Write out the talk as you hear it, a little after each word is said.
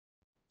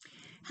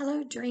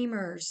Hello,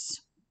 dreamers.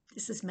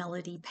 This is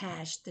Melody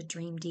Pash, the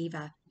Dream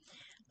Diva.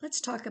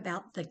 Let's talk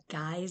about the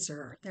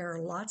geyser. There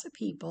are lots of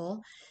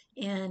people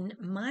in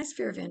my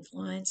sphere of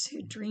influence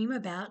who dream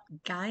about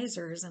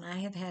geysers, and I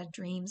have had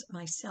dreams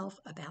myself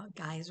about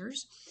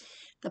geysers.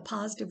 The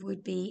positive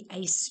would be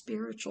a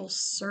spiritual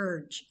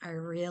surge. I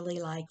really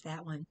like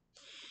that one.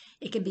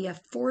 It can be a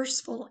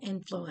forceful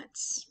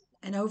influence,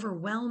 an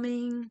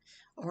overwhelming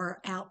or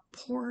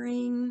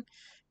outpouring,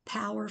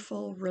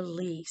 powerful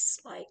release,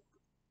 like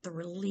the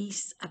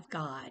release of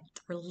God,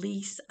 the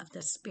release of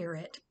the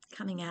Spirit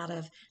coming out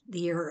of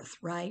the earth,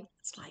 right?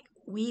 It's like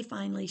we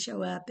finally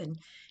show up and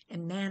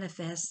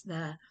manifest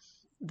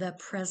the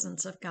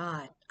presence of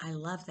God. I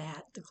love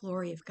that, the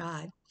glory of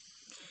God.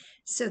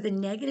 So the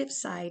negative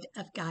side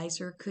of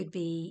geyser could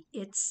be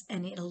it's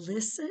an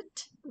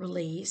illicit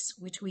release,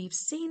 which we've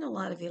seen a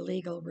lot of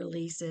illegal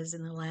releases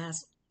in the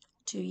last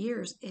 2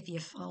 years, if you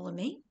follow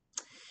me.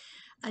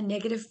 A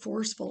negative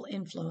forceful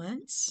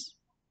influence,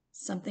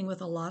 something with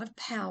a lot of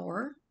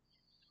power,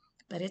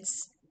 but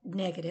it's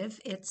negative,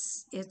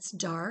 it's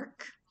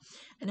dark,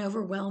 an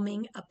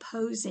overwhelming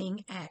opposing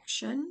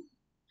action,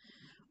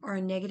 or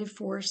a negative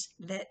force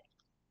that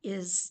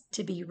is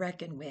to be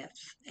reckoned with,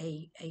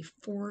 a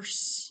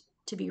force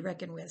to be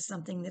reckoned with,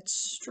 something that's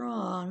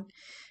strong,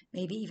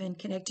 maybe even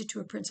connected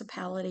to a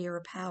principality or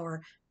a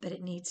power, but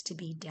it needs to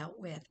be dealt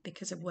with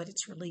because of what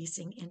it's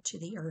releasing into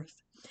the earth.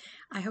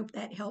 I hope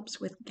that helps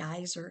with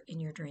geyser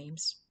in your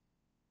dreams.